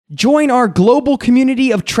Join our global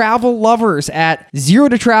community of travel lovers at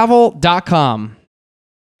zerototravel.com.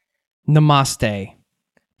 Namaste.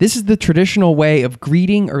 This is the traditional way of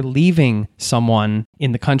greeting or leaving someone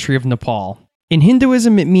in the country of Nepal. In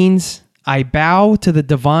Hinduism, it means, I bow to the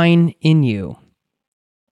divine in you.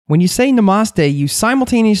 When you say namaste, you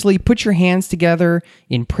simultaneously put your hands together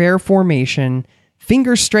in prayer formation,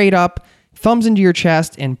 fingers straight up, thumbs into your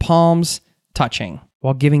chest, and palms touching,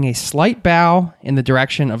 while giving a slight bow in the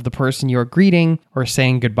direction of the person you're greeting or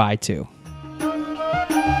saying goodbye to.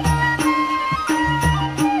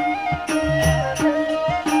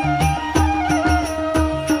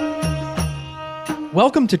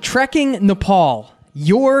 Welcome to Trekking Nepal,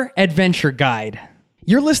 your adventure guide.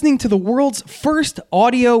 You're listening to the world's first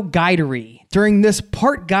audio guidery. During this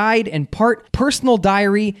part guide and part personal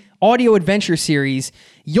diary audio adventure series,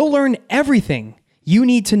 you'll learn everything you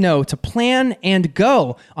need to know to plan and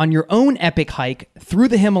go on your own epic hike through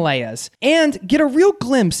the Himalayas and get a real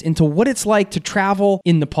glimpse into what it's like to travel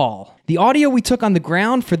in Nepal. The audio we took on the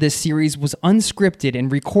ground for this series was unscripted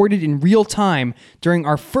and recorded in real time during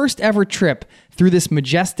our first ever trip through this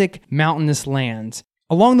majestic mountainous land.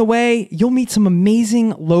 Along the way, you'll meet some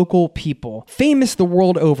amazing local people, famous the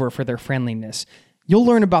world over for their friendliness. You'll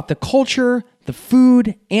learn about the culture, the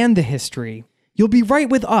food, and the history. You'll be right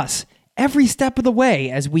with us every step of the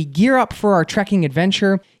way as we gear up for our trekking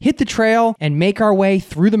adventure, hit the trail, and make our way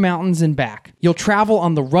through the mountains and back. You'll travel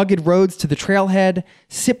on the rugged roads to the trailhead,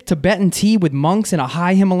 sip Tibetan tea with monks in a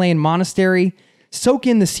high Himalayan monastery, soak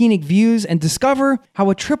in the scenic views, and discover how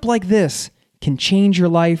a trip like this can change your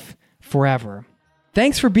life forever.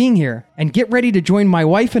 Thanks for being here, and get ready to join my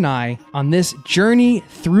wife and I on this journey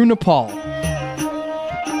through Nepal.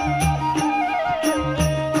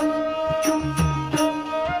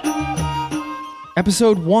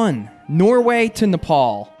 Episode 1, Norway to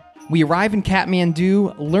Nepal. We arrive in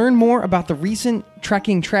Kathmandu, learn more about the recent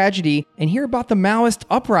trekking tragedy, and hear about the Maoist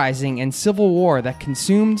uprising and civil war that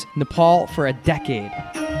consumed Nepal for a decade.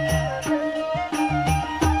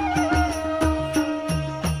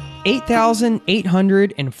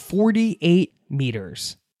 8,848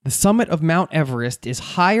 meters. The summit of Mount Everest is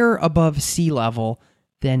higher above sea level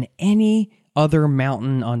than any other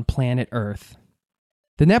mountain on planet Earth.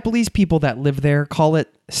 The Nepalese people that live there call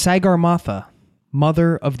it Sagarmatha,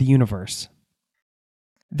 Mother of the Universe.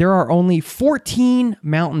 There are only 14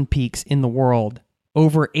 mountain peaks in the world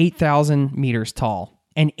over 8,000 meters tall,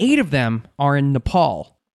 and 8 of them are in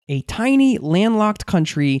Nepal, a tiny landlocked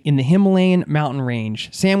country in the Himalayan mountain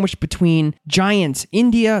range, sandwiched between giants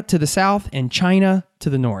India to the south and China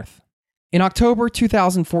to the north. In October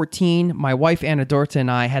 2014, my wife Anna Dorta and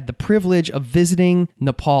I had the privilege of visiting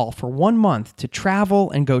Nepal for 1 month to travel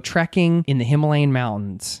and go trekking in the Himalayan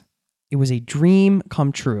mountains. It was a dream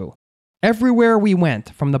come true. Everywhere we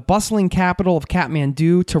went, from the bustling capital of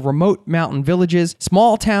Kathmandu to remote mountain villages,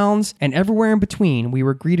 small towns, and everywhere in between, we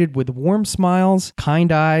were greeted with warm smiles,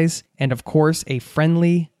 kind eyes, and of course, a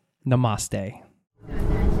friendly namaste.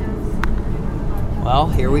 Well,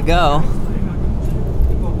 here we go.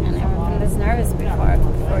 Nervous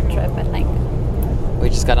before a trip, I think. We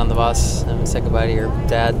just got on the bus and said goodbye to your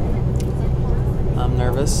dad. I'm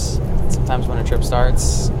nervous. Sometimes when a trip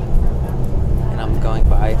starts and I'm going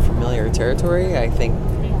by familiar territory, I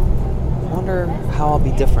wonder how I'll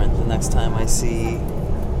be different the next time I see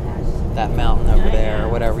that mountain over there or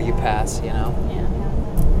whatever you pass, you know? Yeah.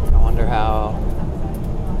 I wonder how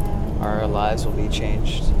our lives will be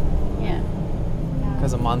changed. Yeah.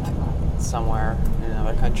 Because a month somewhere in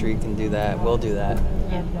another country can do that, will do that.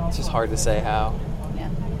 Yeah. It's just hard to say how. Yeah.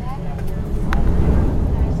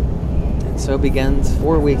 And so begins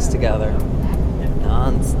 4 weeks together.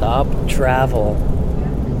 Non-stop travel.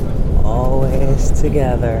 Always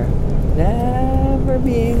together. Never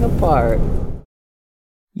being apart.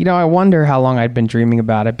 You know, I wonder how long I'd been dreaming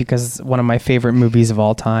about it, because one of my favorite movies of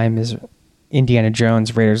all time is Indiana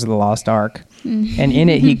Jones, Raiders of the Lost Ark. And in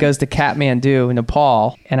it, he goes to Kathmandu,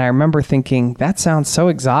 Nepal. And I remember thinking, that sounds so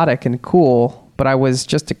exotic and cool, but I was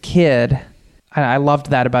just a kid. I loved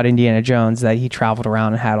that about Indiana Jones, that he traveled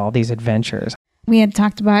around and had all these adventures. We had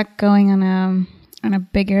talked about going on a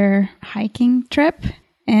bigger hiking trip,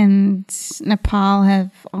 and Nepal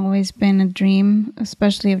have always been a dream,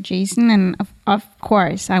 especially of Jason. And of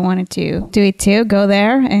course, I wanted to do it too, go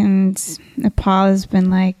there. And Nepal has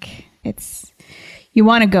been like, you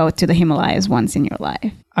want to go to the Himalayas once in your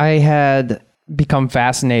life. I had become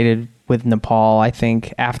fascinated with Nepal, I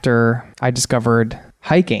think, after I discovered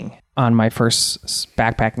hiking on my first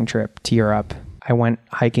backpacking trip to Europe. I went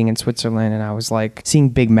hiking in Switzerland, and I was like seeing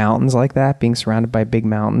big mountains like that, being surrounded by big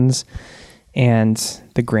mountains and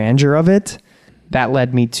the grandeur of it. that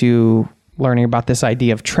led me to learning about this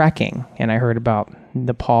idea of trekking. And I heard about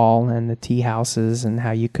Nepal and the tea houses and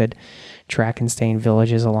how you could trek and stay in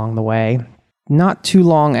villages along the way. Not too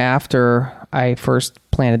long after I first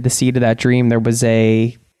planted the seed of that dream, there was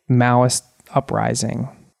a Maoist uprising.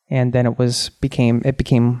 And then it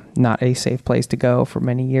became not a safe place to go for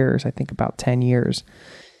many years, I think about 10 years.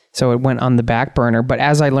 So it went on the back burner. But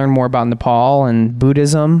as I learned more about Nepal and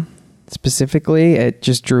Buddhism specifically, it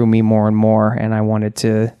just drew me more and more. And I wanted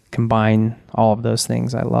to combine all of those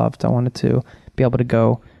things I loved. I wanted to be able to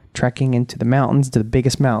go trekking into the mountains, to the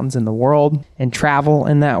biggest mountains in the world, and travel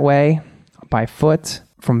in that way by foot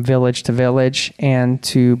from village to village, and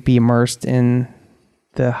to be immersed in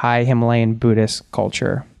the high Himalayan Buddhist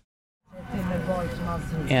culture.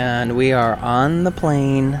 And we are on the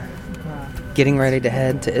plane, getting ready to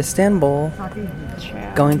head to Istanbul,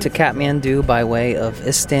 going to Kathmandu by way of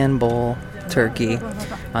Istanbul, Turkey,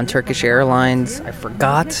 on Turkish Airlines. I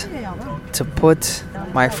forgot to put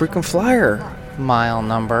my frequent flyer mile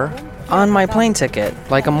number on my plane ticket,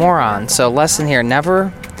 like a moron. So lesson here,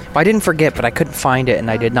 I didn't forget, but I couldn't find it, and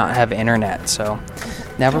I did not have internet, so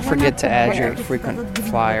never forget to add your frequent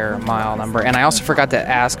flyer mile number. And I also forgot to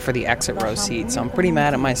ask for the exit row seat, so I'm pretty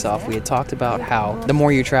mad at myself. We had talked about how the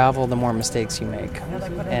more you travel, the more mistakes you make.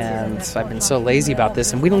 And I've been so lazy about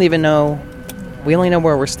this, and we only know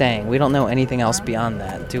where we're staying. We don't know anything else beyond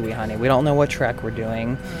that, do we, honey? We don't know what trek we're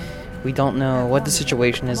doing. We don't know what the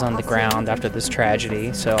situation is on the ground after this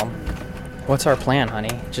tragedy. So what's our plan,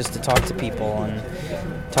 honey? Just to talk to people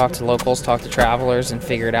and talk to locals, talk to travelers, and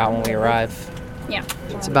figure it out when we arrive. Yeah.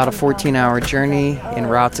 It's about a 14-hour journey en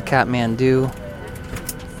route to Kathmandu.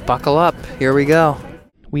 Buckle up. Here we go.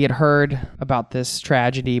 We had heard about this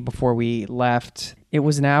tragedy before we left. It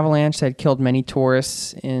was an avalanche that had killed many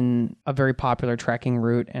tourists in a very popular trekking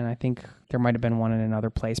route, and I think there might have been one in another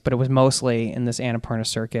place, but it was mostly in this Annapurna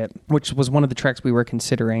circuit, which was one of the treks we were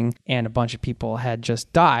considering, and a bunch of people had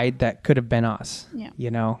just died that could have been us.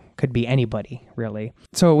 Yeah. Could be anybody, really.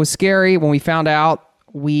 So it was scary. When we found out,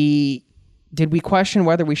 did we question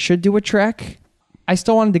whether we should do a trek? I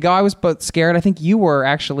still wanted to go. I was both scared. I think you were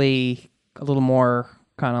actually a little more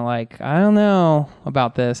kind of like, I don't know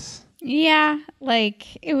about this. Yeah,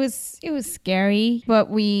 it was scary, but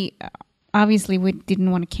we obviously we didn't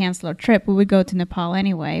want to cancel our trip. We would go to Nepal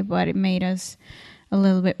anyway, but it made us a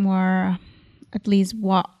little bit more, at least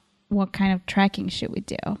what kind of trekking should we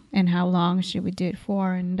do and how long should we do it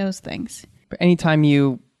for and those things. But anytime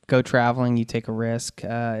you go traveling, you take a risk.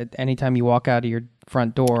 Anytime you walk out of your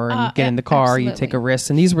front door and get in the car, absolutely. You take a risk.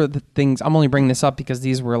 And these were the things, I'm only bringing this up because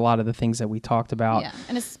these were a lot of the things that we talked about. Yeah,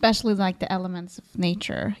 and especially the elements of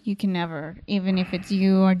nature. You can never, even if it's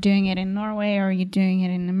you are doing it in Norway or you're doing it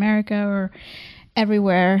in America or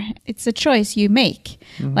everywhere, it's a choice you make.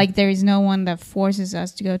 Mm-hmm. There is no one that forces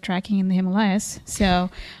us to go trekking in the Himalayas. So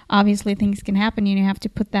obviously things can happen. You have to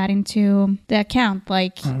put that into the account.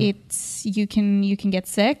 It's you can get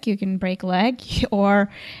sick, you can break a leg, or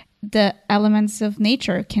the elements of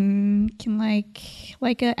nature can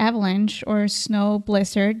like an avalanche or a snow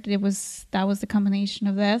blizzard. That was the combination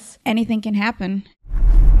of this. Anything can happen.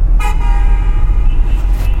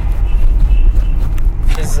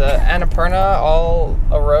 Is Annapurna all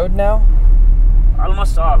a road now?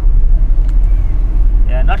 Almost all.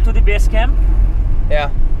 Yeah, not to the base camp.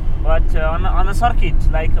 Yeah. But on a circuit,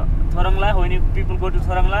 like Thorongla, when people go to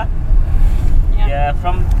Thorongla,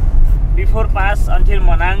 from before pass until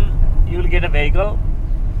Manang, you will get a vehicle.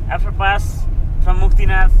 After pass from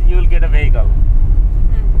Muktinath, you will get a vehicle.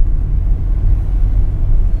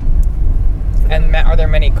 And are there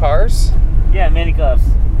many cars? Yeah, many cars.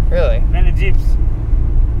 Really? Many jeeps.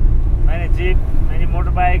 Many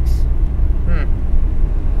motorbikes.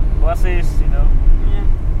 Buses, Yeah.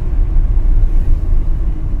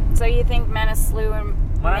 So you think Manaslu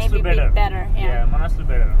maybe better. Be better? Yeah, Manaslu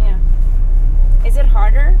better. Yeah. Is it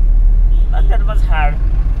harder? Not that much hard.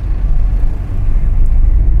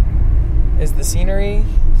 Is the scenery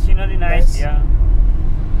Nice? Yeah.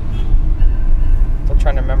 Still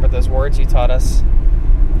trying to remember those words you taught us.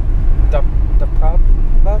 The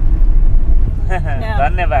Prabhupada?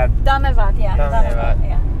 Dhanyavad. Dhanyavad, yeah. Dhanyavad.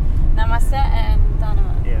 Yeah. Namaste and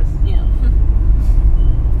Dhanyavad. Yes. Yeah.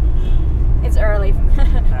 It's early.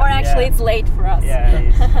 Or actually, it's late for us. Yeah,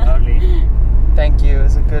 it's early. Thank you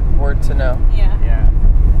is a good word to know. Yeah.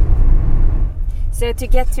 So to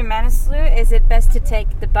get to Manaslu, is it best to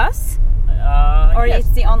take the bus? Or yes.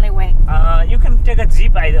 it's the only way? You can take a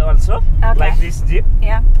jeep also, Okay. like this jeep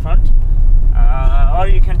Yeah. front, or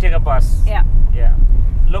you can take a bus. Yeah.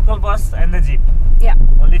 Local bus and the jeep. Yeah.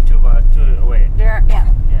 Only two way. Yeah.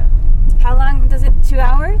 How long does it? 2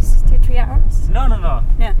 hours? 3 hours? No.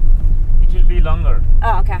 Yeah. It will be longer.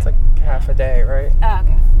 Oh, okay. It's like half a day, right? Oh,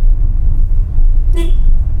 okay.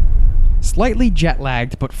 Slightly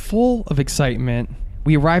jet-lagged but full of excitement,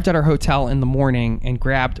 we arrived at our hotel in the morning and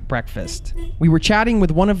grabbed breakfast. We were chatting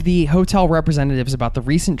with one of the hotel representatives about the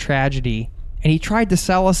recent tragedy, and he tried to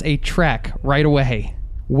sell us a trek right away.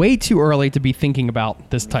 Way too early to be thinking about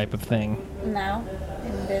this type of thing. Now,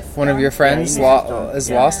 in this. One of your friends is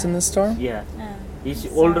Yeah. lost in the storm? Yeah. Oh, He's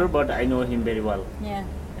older, but I know him very well. yeah.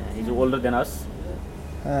 He's older than us,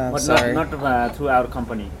 I'm but sorry. not through our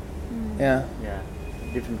company. Yeah. Yeah,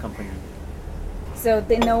 different company. So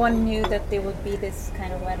no one knew that there would be this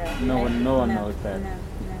kind of weather. No right? one knows that. No.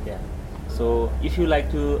 Yeah. So if you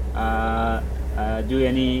like to do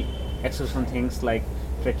any excursion things like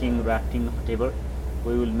trekking, rafting, whatever,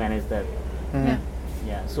 we will manage that. Yeah.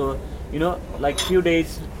 Yeah. So like few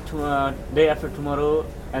days to day after tomorrow,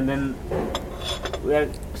 and then we are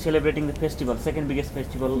celebrating the festival, second biggest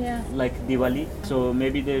festival, Yeah. like Diwali. So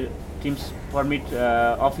maybe the team's permit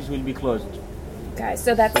office will be closed. Okay,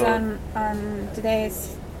 so that's So- on today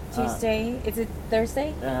is Tuesday. Is it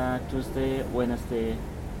Thursday? Tuesday, Wednesday,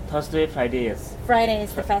 Thursday, Friday, yes. Friday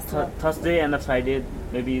is the festival. Thursday and the Friday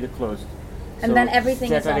maybe the closed. And then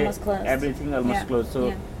everything is almost closed. Everything almost Yeah, closed. So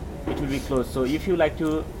yeah. it will be closed. So if you like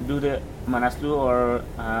to do the Manaslu or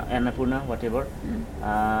Annapurna, whatever,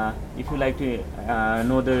 if you like to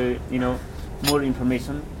know the more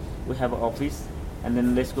information, we have an office, and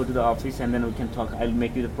then let's go to the office and then we can talk. I'll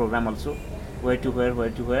make you the program also, where to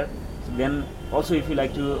where. So then also if you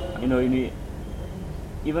like to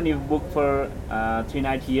even if you book for 3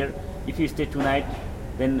 nights here, if you stay 2 nights,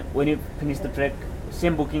 then when you finish the trek,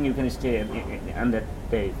 same booking you can stay on that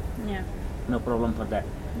day. Yeah. No problem for that.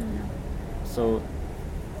 So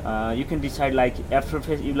you can decide like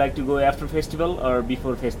you like to go after festival or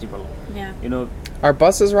before festival. Yeah. Are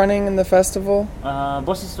buses running in the festival?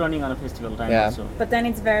 Bus is running on a festival time Yeah. also. But then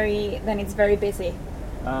it's very busy.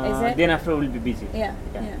 Is it? Then after we'll be busy. Yeah.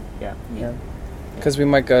 Yeah. Because we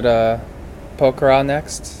might go to Pokhara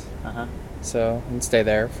next, Uh-huh. so and stay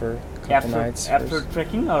there for a couple nights. After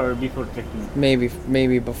trekking or before trekking?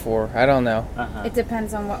 Maybe before. I don't know. Uh-huh. It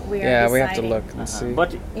depends on what we are Yeah, deciding. we have to look and see.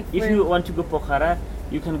 But If if we're- you want to go Pokhara,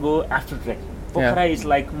 you can go after trekking. Yeah. Pokhara is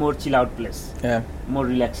like more chill out place, Yeah. more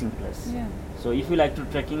relaxing place. Yeah. So if you like to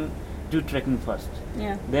trekking, do trekking first.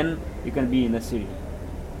 Yeah. Then you can be in the city.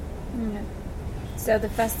 Yeah. So the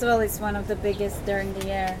festival is one of the biggest during the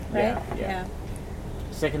year, right? Yeah.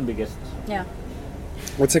 Second biggest. Yeah.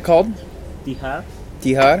 What's it called? Tihar.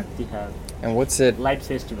 Tihar? Tihar. And what's it? Light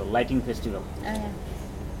festival, lighting festival. Oh,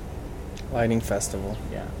 yeah. Lighting festival.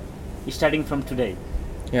 Yeah. Starting from today.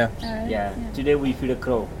 Yeah. All right. Yeah. Today we feed a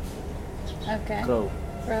crow. Okay. Crow.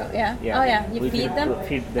 Yeah. Yeah. Oh yeah. You We feed them.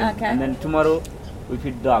 Feed them. Okay. And then tomorrow we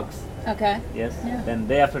feed dogs. Okay. Yes. Yeah. Then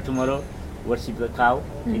day after tomorrow, worship the cow.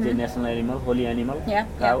 It's a national animal, holy animal. Yeah.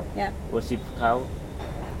 Cow. Yeah. Worship cow.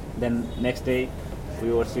 Then next day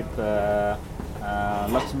we worship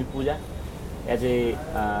Lakshmi Puja as a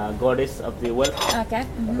goddess of the wealth, Yeah. Okay.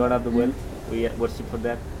 Mhm. god of the wealth. We worship for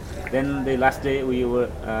that. Then the last day we were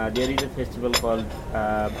there is a festival called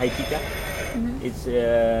Bhaitika. It's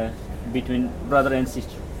between brother and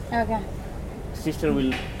sister. Okay. Sister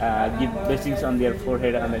will give blessings on their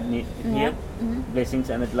forehead and here, blessings,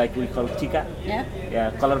 and it like we call tika. Yeah.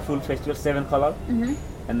 Yeah, colorful festival, 7 color,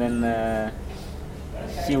 and then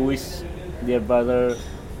she wish their brother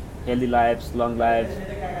healthy lives, long lives,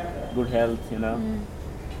 good health,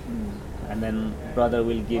 and then brother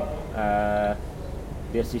will give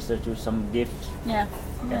their sister to some gift. Yeah.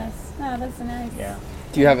 Yeah. Nice. Oh, that's nice. Yeah,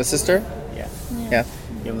 Do you have a sister? yeah, Yeah.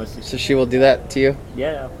 younger So sister. she will do that to you?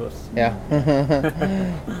 Yeah, of course. Yeah.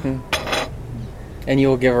 And you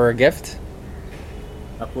will give her a gift?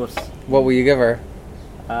 Of course. What will you give her?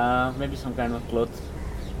 Maybe some kind of clothes.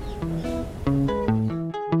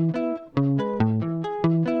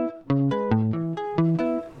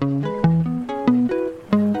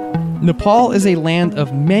 Nepal is a land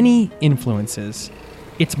of many influences.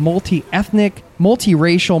 It's multi-ethnic,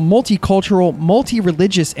 multiracial, multicultural,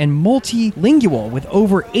 multi-religious, and multilingual, with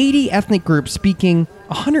over 80 ethnic groups speaking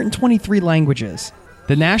 123 languages.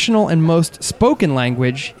 The national and most spoken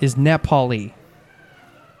language is Nepali.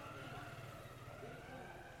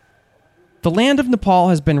 The land of Nepal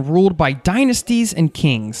has been ruled by dynasties and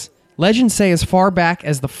kings. Legends say as far back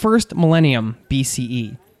as the first millennium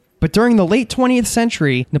BCE. But during the late 20th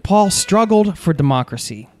century, Nepal struggled for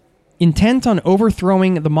democracy. Intent on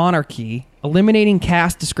overthrowing the monarchy, eliminating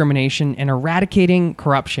caste discrimination, and eradicating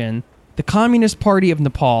corruption, the The Communist Party of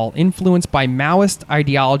Nepal, influenced by Maoist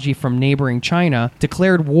ideology from neighboring China,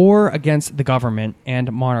 declared war against the government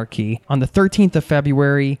and monarchy on the 13th of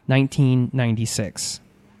February, 1996.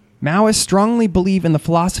 Maoists strongly believe in the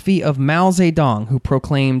philosophy of Mao Zedong, who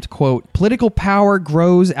proclaimed, quote, "Political power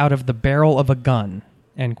grows out of the barrel of a gun,"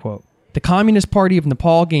 end quote. The Communist Party of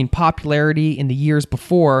Nepal gained popularity in the years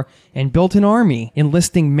before and built an army,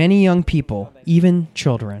 enlisting many young people, even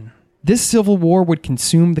children. This civil war would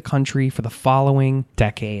consume the country for the following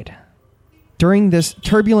decade. During this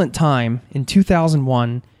turbulent time, in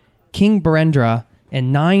 2001, King Birendra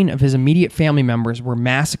and 9 of his immediate family members were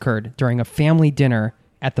massacred during a family dinner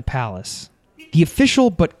at the palace. The official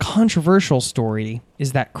but controversial story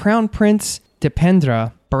is that Crown Prince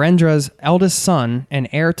Dipendra, Birendra's eldest son and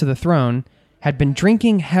heir to the throne, had been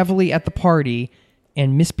drinking heavily at the party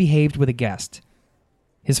and misbehaved with a guest.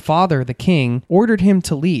 His father, the king, ordered him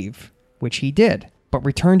to leave, which he did, but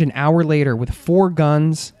returned an hour later with 4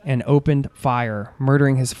 guns and opened fire,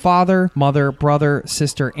 murdering his father, mother, brother,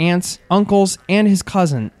 sister, aunts, uncles, and his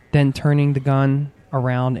cousin, then turning the gun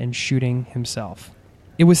around and shooting himself.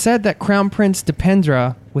 It was said that Crown Prince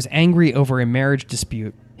Dipendra was angry over a marriage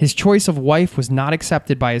dispute. His choice of wife was not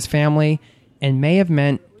accepted by his family and may have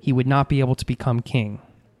meant he would not be able to become king.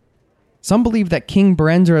 Some believe that King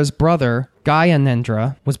Birendra's brother,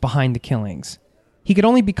 Gyanendra, was behind the killings. He could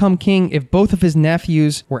only become king if both of his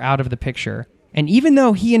nephews were out of the picture. And even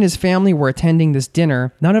though he and his family were attending this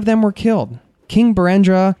dinner, none of them were killed. King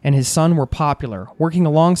Birendra and his son were popular, working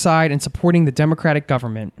alongside and supporting the democratic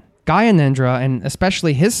government. Gyanendra, and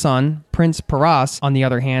especially his son, Prince Paras, on the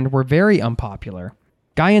other hand, were very unpopular.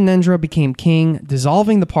 Gyanendra became king,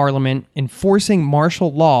 dissolving the parliament, enforcing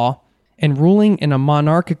martial law, and ruling in a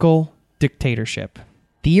monarchical dictatorship.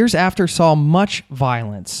 The years after saw much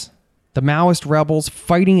violence, the Maoist rebels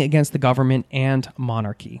fighting against the government and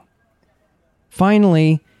monarchy.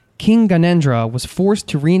 Finally, King Gyanendra was forced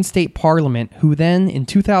to reinstate parliament, who then, in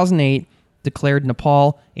 2008, declared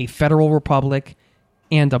Nepal a federal republic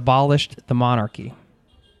and abolished the monarchy.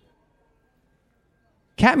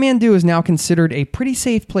 Kathmandu is now considered a pretty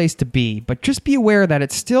safe place to be, but just be aware that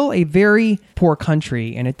it's still a very poor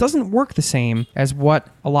country, and it doesn't work the same as what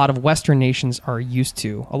a lot of Western nations are used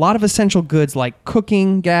to. A lot of essential goods like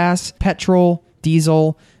cooking, gas, petrol,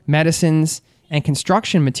 diesel, medicines, and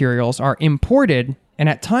construction materials are imported and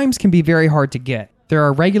at times can be very hard to get. There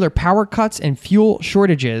are regular power cuts and fuel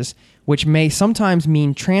shortages, which may sometimes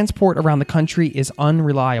mean transport around the country is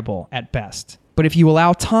unreliable at best. But if you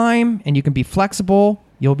allow time and you can be flexible,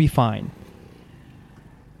 you'll be fine.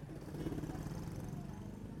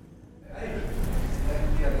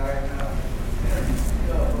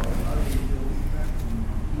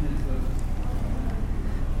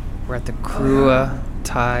 We're at the Krua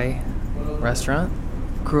Thai restaurant.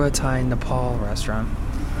 Krua Thai Nepal restaurant.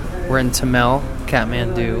 We're in Tamil,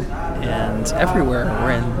 Kathmandu, and everywhere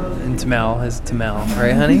we're in Tamil is Tamil,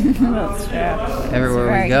 right, honey? That's true.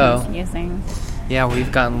 Everywhere we go. Confusing. Yeah,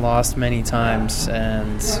 we've gotten lost many times,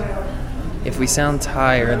 and if we sound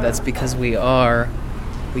tired, that's because we are.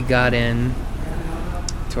 We got in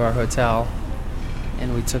to our hotel,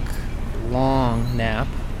 and we took a long nap,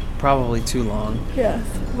 probably too long. Yes,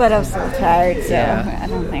 but I'm so tired, so Yeah. I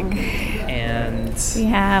don't think. And We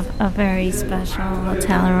have a very special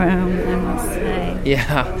hotel room, I must say.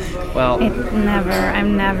 yeah, well, I've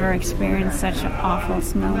never experienced such an awful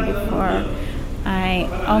smell before. I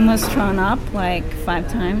almost thrown up like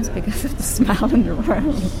 5 times because of the smell in the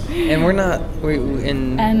room. and we're not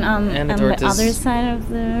And on the Dorothy's- other side of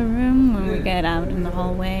the room, when we get out in the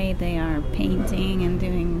hallway, they are painting and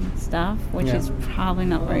doing stuff, which Yeah. is probably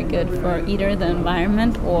not very good for either the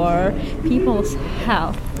environment or people's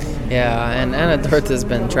health. Yeah, and Anna Dortha's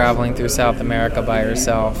been traveling through South America by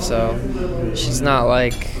herself, so she's not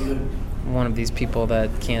like one of these people that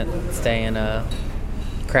can't stay in a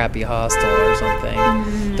crappy hostel or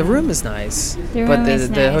something. The room is nice, The but room is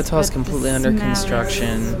the nice, hotel's but completely the under smell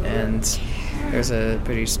construction, and there's a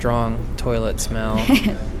pretty strong toilet smell.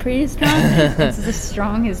 Pretty strong. It's the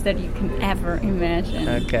strongest that you can ever imagine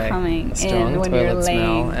Okay, coming strong in when you're toilet laying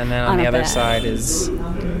smell, and then on a the other bed. side is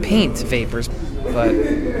paint vapors. But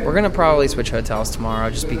we're gonna probably switch hotels tomorrow,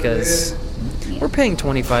 just because we're paying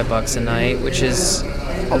 $25 a night, which is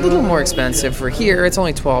a little more expensive for here. It's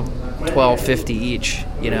only $12.50 each,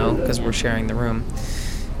 because we're sharing the room.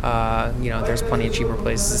 There's plenty of cheaper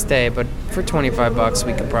places to stay, but for $25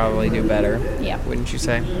 we could probably do better. Yeah. Wouldn't you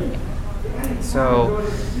say? So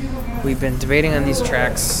we've been debating on these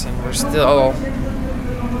treks, and we're still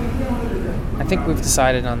I think we've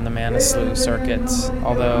decided on the Manaslu circuit,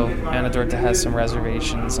 although Anadorta has some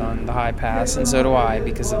reservations on the high pass, and so do I,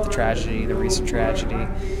 because of the recent tragedy.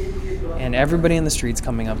 And everybody in the streets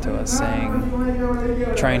coming up to us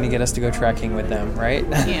trying to get us to go trekking with them, right?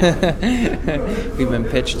 Yeah. We've been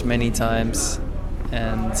pitched many times,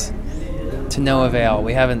 and to no avail.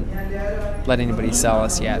 We haven't let anybody sell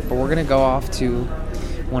us yet, but we're going to go off to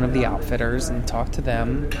one of the outfitters and talk to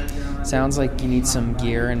them. Sounds like you need some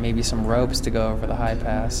gear and maybe some ropes to go over the high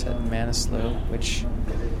pass at Manaslu, which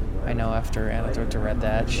I know after Anatorta read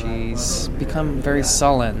that, she's become very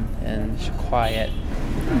sullen and quiet.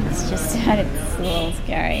 It's just that it's a little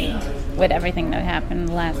scary with everything that happened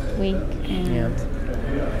last week.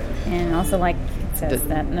 And also, like it says,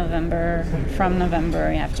 that from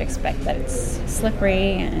November, you have to expect that it's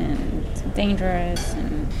slippery and dangerous.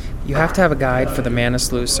 And you have to have a guide for the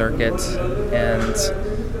Manaslu circuit, and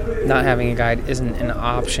not having a guide isn't an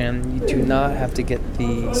option. You do not have to get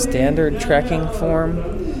the standard trekking form,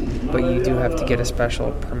 but you do have to get a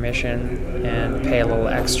special permission and pay a little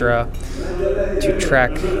extra to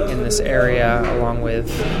trek in this area, along with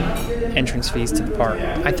entrance fees to the park.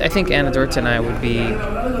 I think Anatorta and I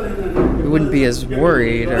we wouldn't be as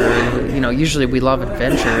worried, or usually we love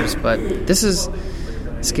adventures, but this is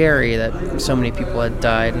scary that so many people had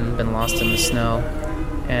died and been lost in the snow.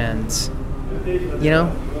 And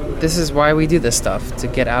this is why we do this stuff, to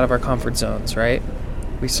get out of our comfort zones, right?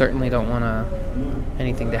 We certainly don't want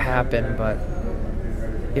anything to happen, but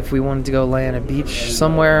if we wanted to go lay on a beach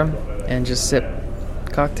somewhere and just sip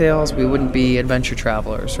cocktails, we wouldn't be adventure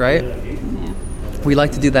travelers, right? yeah. We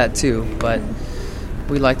like to do that too, but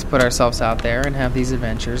we like to put ourselves out there and have these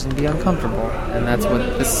adventures and be uncomfortable, and that's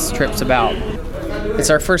what this trip's about. It's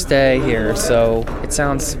our first day here, so we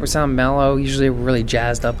sound mellow. Usually we're really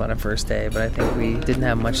jazzed up on a first day, but I think we didn't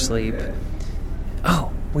have much sleep.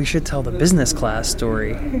 Oh, we should tell the business class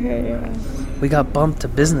story. We got bumped to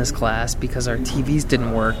business class because our TVs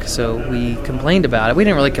didn't work, so we complained about it. We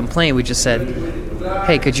didn't really complain, we just said,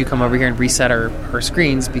 hey, could you come over here and reset our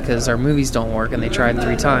screens because our movies don't work, and they tried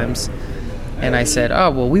 3 times. And I said,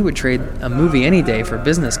 oh, well, we would trade a movie any day for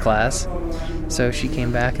business class. So she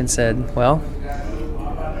came back and said, well,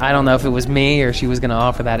 I don't know if it was me or she was going to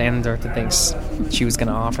offer that. Anatorta thinks she was going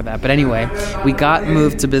to offer that. But anyway, we got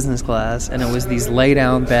moved to business class, and it was these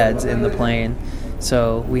lay-down beds in the plane.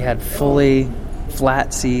 So we had fully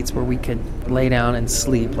flat seats where we could lay down and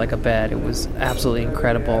sleep like a bed. It was absolutely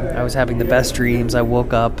incredible. I was having the best dreams. I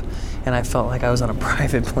woke up, and I felt like I was on a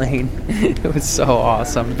private plane. It was so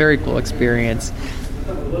awesome. Very cool experience.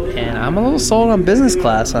 And I'm a little sold on business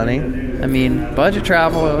class, honey. I mean, budget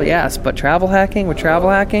travel, yes, but with travel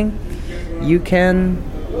hacking, you can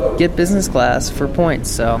get business class for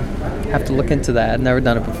points. So have to look into that. I've never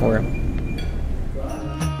done it before.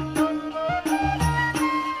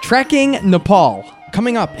 Trekking Nepal,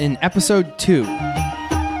 coming up in episode 2.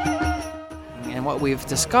 And what we've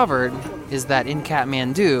discovered is that in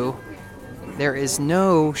Kathmandu, there is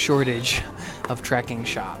no shortage of trekking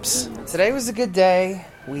shops. Today was a good day.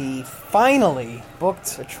 We finally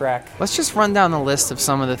booked a trek. Let's just run down the list of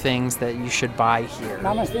some of the things that you should buy here.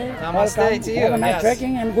 Namaste. Namaste Welcome. to you. Have a nice Yes.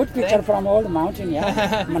 trekking and good picture from all the mountain,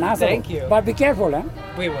 yeah. Manaslu. Thank you. But be careful, huh?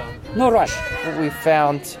 We will. No rush. What we've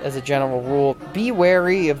found as a general rule, be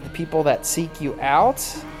wary of the people that seek you out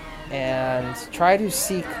and try to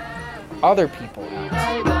seek other people out.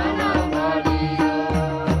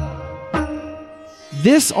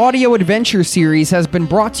 This audio adventure series has been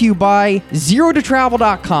brought to you by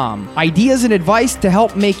ZeroToTravel.com. Ideas and advice to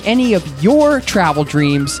help make any of your travel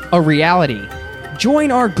dreams a reality. Join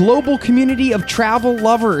our global community of travel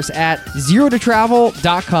lovers at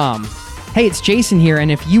ZeroToTravel.com. Hey, it's Jason here,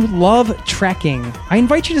 and if you love trekking, I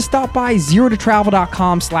invite you to stop by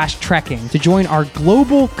ZeroToTravel.com/trekking to join our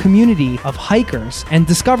global community of hikers and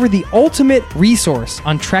discover the ultimate resource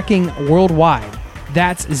on trekking worldwide.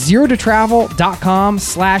 That's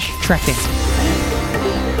ZeroToTravel.com/trekking.